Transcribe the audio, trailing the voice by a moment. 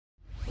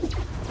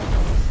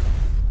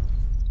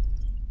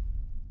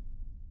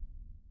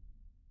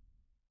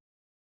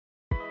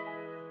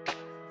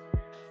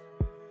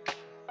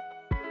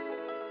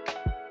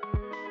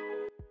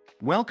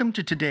Welcome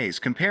to today's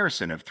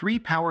comparison of three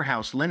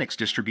powerhouse Linux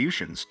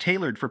distributions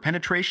tailored for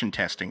penetration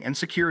testing and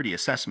security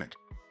assessment.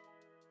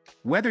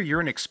 Whether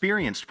you're an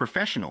experienced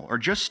professional or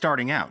just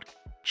starting out,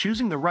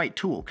 choosing the right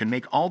tool can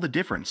make all the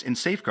difference in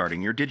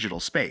safeguarding your digital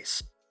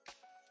space.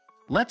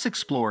 Let's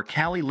explore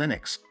Kali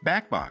Linux,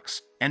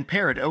 BackBox, and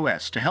Parrot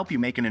OS to help you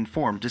make an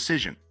informed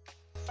decision.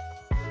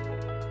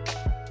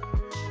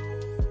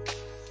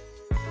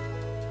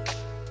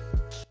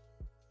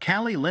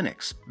 Kali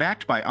Linux,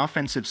 backed by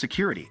offensive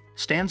security,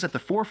 stands at the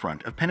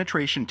forefront of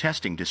penetration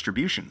testing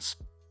distributions.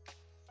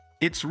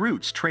 Its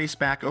roots trace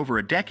back over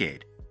a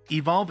decade,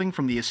 evolving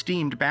from the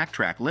esteemed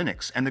Backtrack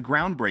Linux and the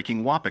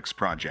groundbreaking WAPX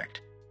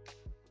project.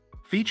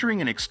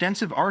 Featuring an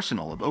extensive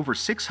arsenal of over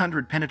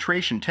 600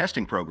 penetration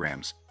testing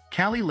programs,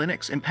 Kali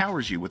Linux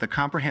empowers you with a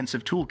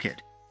comprehensive toolkit.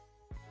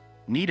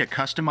 Need a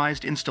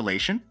customized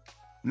installation?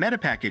 Meta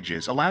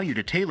packages allow you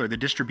to tailor the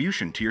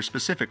distribution to your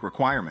specific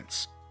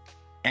requirements.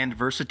 And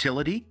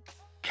versatility?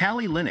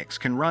 Kali Linux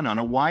can run on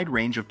a wide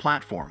range of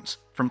platforms,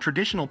 from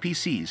traditional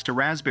PCs to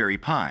Raspberry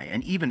Pi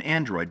and even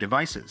Android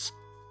devices.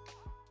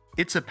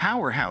 It's a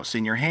powerhouse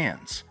in your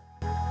hands.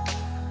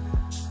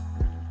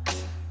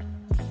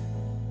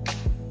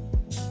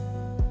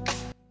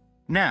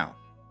 Now,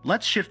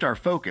 let's shift our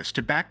focus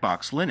to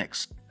BackBox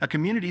Linux, a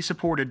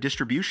community-supported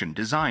distribution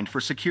designed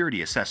for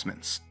security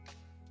assessments.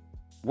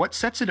 What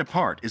sets it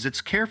apart is its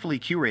carefully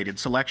curated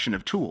selection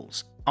of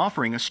tools,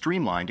 offering a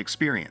streamlined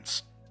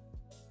experience.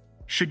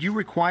 Should you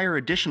require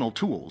additional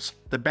tools,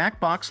 the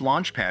BackBox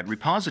Launchpad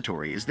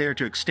repository is there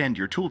to extend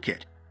your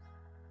toolkit.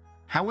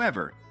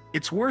 However,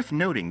 it's worth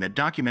noting that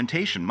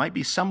documentation might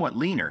be somewhat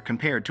leaner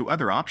compared to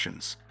other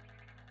options.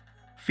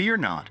 Fear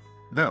not,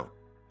 though.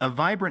 A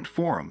vibrant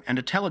forum and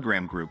a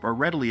Telegram group are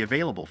readily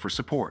available for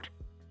support.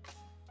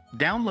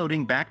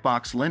 Downloading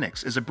BackBox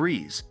Linux is a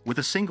breeze, with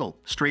a single,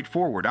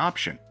 straightforward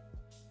option.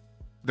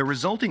 The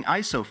resulting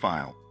ISO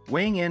file,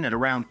 weighing in at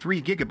around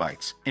 3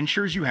 GB,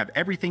 ensures you have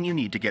everything you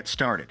need to get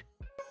started.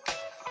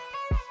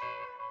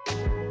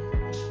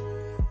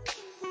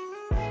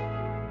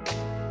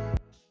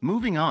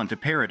 Moving on to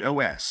Parrot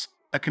OS,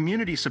 a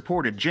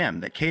community-supported gem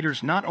that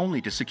caters not only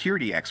to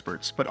security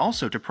experts but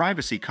also to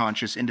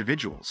privacy-conscious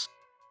individuals.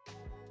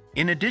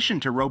 In addition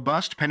to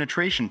robust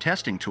penetration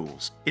testing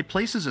tools, it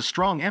places a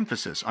strong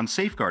emphasis on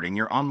safeguarding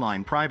your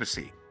online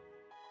privacy.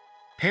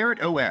 Parrot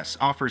OS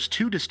offers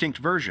two distinct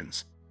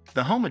versions,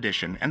 the Home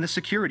Edition and the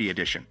Security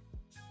Edition.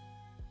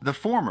 The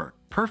former,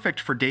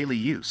 perfect for daily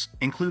use,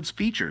 includes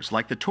features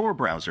like the Tor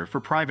browser for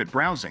private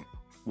browsing,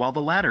 while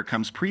the latter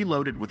comes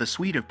preloaded with a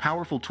suite of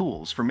powerful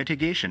tools for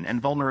mitigation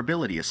and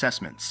vulnerability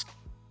assessments.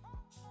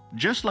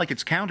 Just like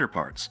its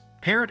counterparts,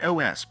 Parrot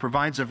OS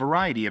provides a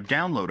variety of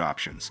download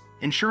options,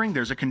 ensuring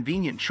there's a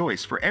convenient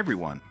choice for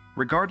everyone,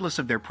 regardless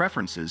of their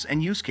preferences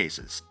and use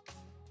cases.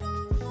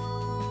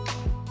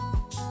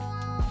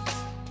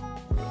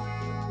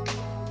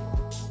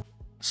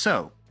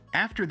 So,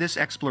 after this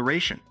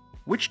exploration,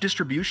 which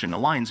distribution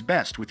aligns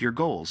best with your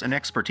goals and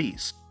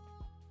expertise?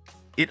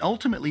 It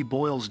ultimately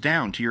boils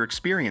down to your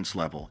experience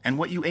level and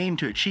what you aim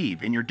to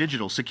achieve in your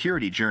digital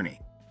security journey.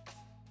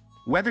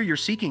 Whether you're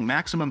seeking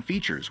maximum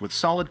features with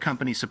solid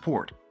company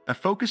support, a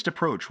focused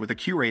approach with a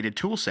curated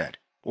toolset,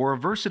 or a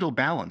versatile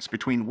balance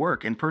between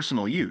work and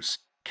personal use,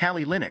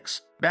 Kali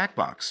Linux,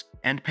 BackBox,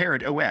 and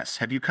Parrot OS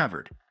have you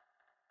covered.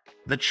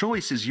 The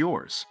choice is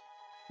yours.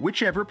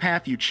 Whichever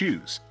path you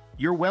choose,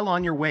 you're well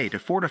on your way to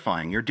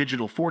fortifying your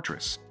digital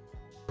fortress.